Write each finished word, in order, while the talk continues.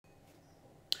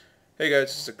Hey guys,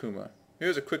 this is Akuma.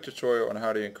 Here's a quick tutorial on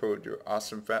how to encode your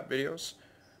awesome fat videos.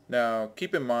 Now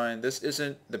keep in mind this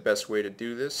isn't the best way to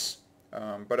do this,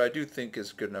 but I do think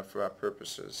it's good enough for our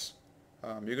purposes.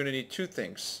 You're going to need two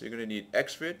things. You're going to need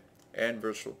xvid and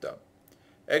virtualdub.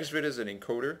 Xvid is an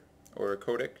encoder or a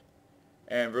codec,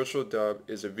 and virtualdub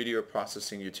is a video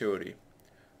processing utility.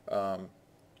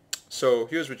 So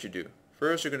here's what you do.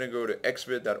 First you're going to go to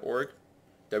xvid.org,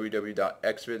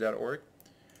 www.xvid.org.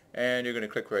 And you're going to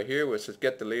click right here where it says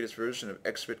get the latest version of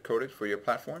xvid codec for your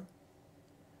platform.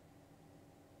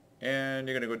 And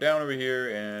you're going to go down over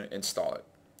here and install it.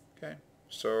 Okay,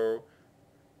 so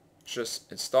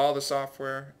just install the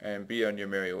software and be on your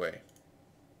merry way.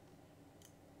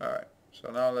 Alright, so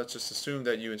now let's just assume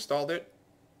that you installed it.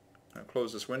 I'm going to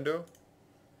close this window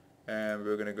and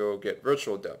we're going to go get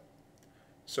virtualdub.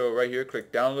 So right here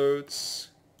click downloads,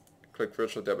 click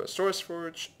virtualdub as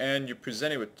SourceForge, and you're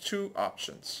presented with two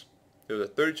options. There's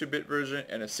a 32-bit version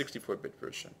and a 64-bit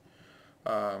version.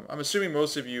 I'm assuming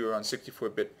most of you are on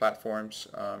 64-bit platforms,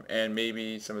 and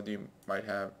maybe some of you might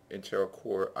have Intel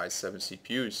Core i7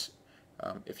 CPUs.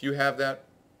 If you have that,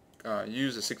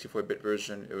 use the 64-bit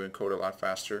version. It will encode a lot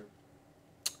faster.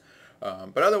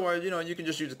 But otherwise, you can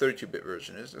just use the 32-bit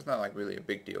version. It's not like really a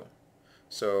big deal.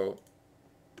 So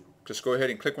just go ahead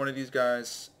and click one of these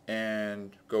guys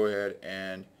and go ahead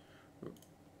and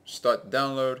start the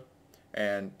download.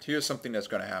 And here's something that's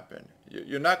going to happen.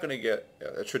 You're not going to get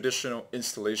a traditional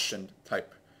installation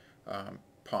type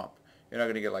prompt. You're not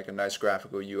going to get like a nice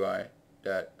graphical UI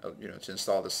that to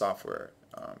install the software.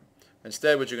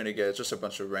 Instead, what you're going to get is just a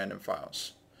bunch of random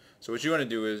files. So what you want to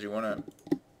do is you want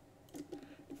to,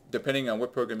 depending on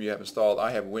what program you have installed,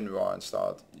 I have WinRAR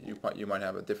installed. You might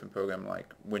have a different program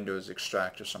like Windows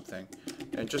Extract or something,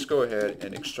 and just go ahead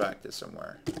and extract it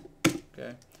somewhere.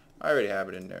 Okay, I already have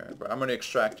it in there, but I'm going to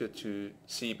extract it to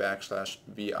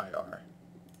C/vir.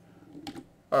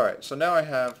 Alright, so now I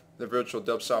have the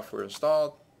virtualdub software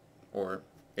installed, or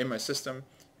in my system,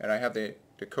 and I have the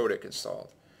codec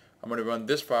installed. I'm going to run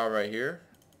this file right here,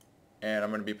 and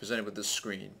I'm going to be presented with this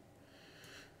screen.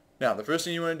 Now, the first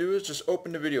thing you want to do is just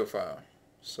open the video file.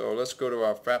 So let's go to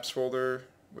our FAPS folder,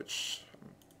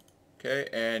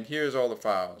 and here's all the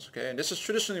files, okay? And this is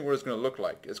traditionally what it's going to look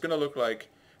like. It's going to look like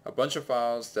a bunch of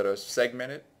files that are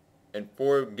segmented in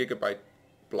 4 GB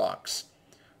blocks.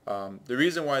 The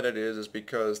reason why that is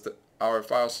because our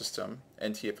file system,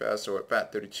 NTFS or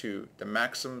FAT32, the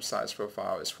maximum size for a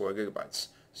file is 4 GB.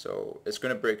 So it's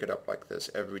going to break it up like this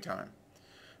every time.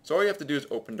 So all you have to do is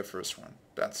open the first one.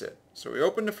 That's it. So we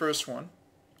open the first one,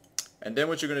 and then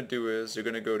what you're going to do is you're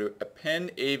going to go to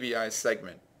append AVI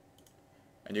segment,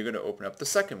 and you're going to open up the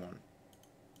second one.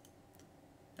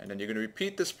 And then you're going to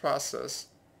repeat this process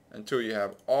until you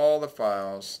have all the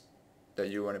files that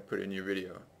you want to put in your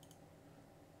video.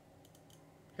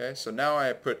 Okay, so now I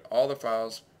have put all the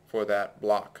files for that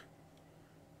block.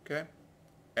 Okay,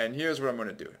 and here's what I'm going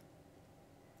to do.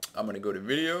 I'm going to go to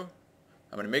video.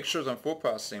 I'm going to make sure it's on full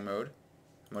processing mode.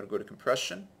 I'm going to go to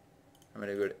compression. I'm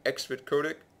going to go to xvid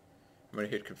codec. I'm going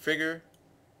to hit configure.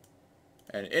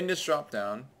 And in this drop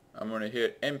down, I'm going to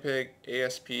hit MPEG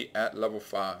ASP at level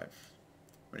 5. I'm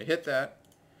going to hit that.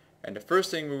 And the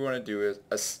first thing we're going to do is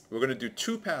we're going to do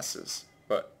 2 passes.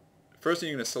 But the first thing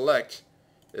you're going to select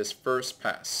is first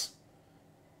pass.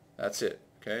 That's it.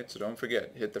 Okay, so don't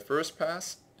forget. Hit the first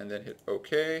pass and then hit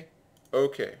OK.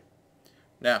 OK.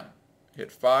 Now, hit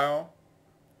File.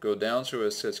 Go down to where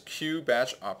it says Q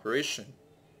batch operation,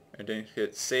 and then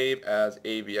hit save as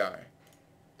AVI.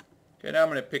 Okay, now I'm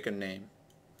going to pick a name.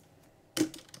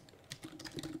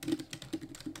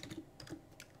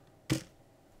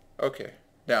 Okay,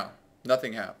 now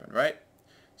nothing happened, right?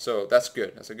 So that's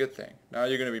good. That's a good thing. Now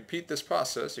you're going to repeat this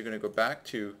process. You're going to go back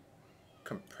to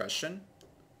compression,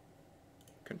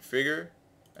 configure,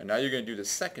 and now you're going to do the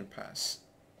second pass.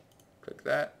 Click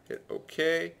that, hit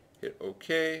OK. Hit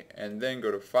OK, and then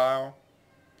go to File.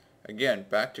 Again,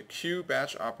 back to Q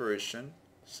batch operation,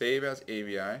 save as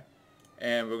AVI,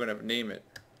 and we're going to name it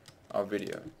our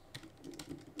video.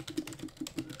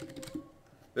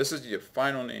 This is your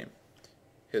final name.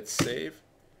 Hit save.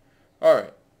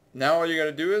 Alright, now all you got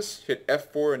to do is hit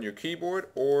F4 on your keyboard,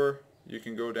 or you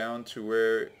can go down to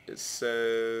where it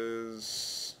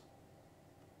says,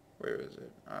 where is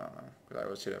it? I don't know, because I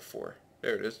always hit F4.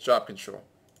 There it is, job control.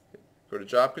 Go to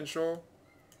job control,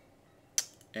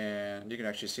 and you can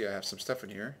actually see I have some stuff in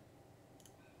here.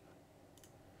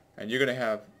 And you're going to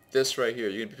have this right here.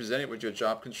 You're going to be presented with your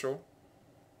job control,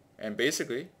 and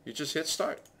basically you just hit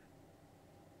start.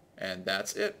 And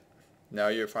that's it. Now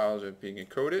your files are being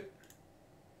encoded.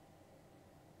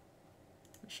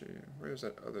 Actually, where's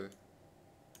that other?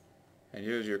 and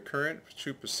here's your current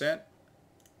 2%.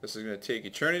 This is going to take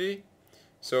eternity,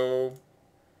 so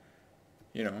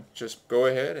just go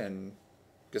ahead and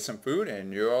get some food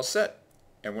and you're all set.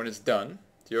 And when it's done,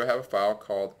 you'll have a file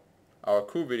called our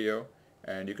cool video,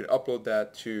 and you can upload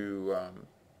that to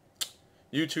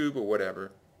YouTube or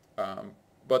whatever.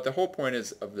 But the whole point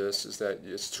of this is that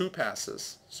it's 2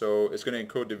 passes. So it's going to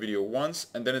encode the video once,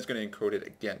 and then it's going to encode it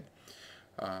again.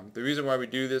 The reason why we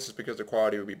do this is because the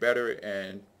quality will be better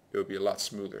and it will be a lot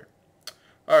smoother.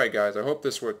 Alright guys, I hope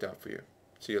this worked out for you.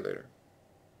 See you later.